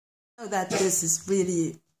know that this is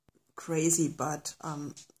really crazy, but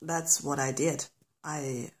that's what I did.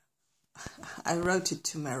 I wrote it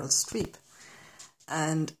to Meryl Streep,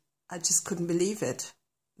 and I just couldn't believe it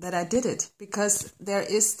that I did it, because there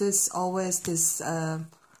is always this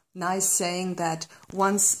nice saying that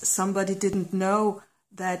once somebody didn't know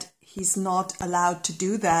that he's not allowed to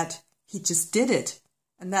do that, he just did it,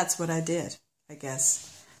 and that's what I did, I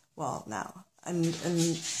guess. Well, now, and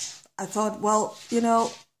I thought, well, you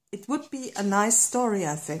know, it would be a nice story.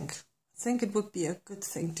 I think it would be a good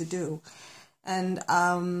thing to do, and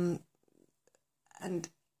I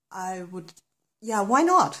would, yeah, why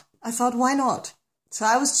not? I thought, why not? So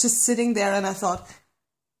I was just sitting there, and I thought,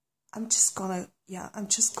 I'm just gonna,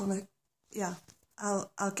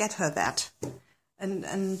 I'll get her that, and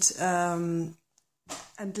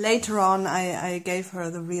later on, I gave her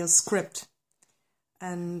the real script,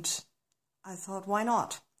 and I thought, why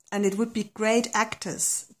not? And it would be great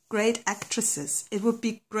actors, great actresses. It would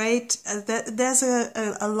be great. There's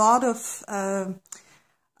a lot of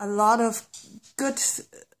good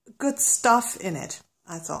stuff in it,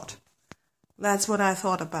 I thought. That's what I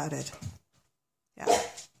thought about it. Yeah.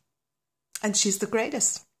 And she's the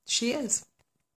greatest. She is.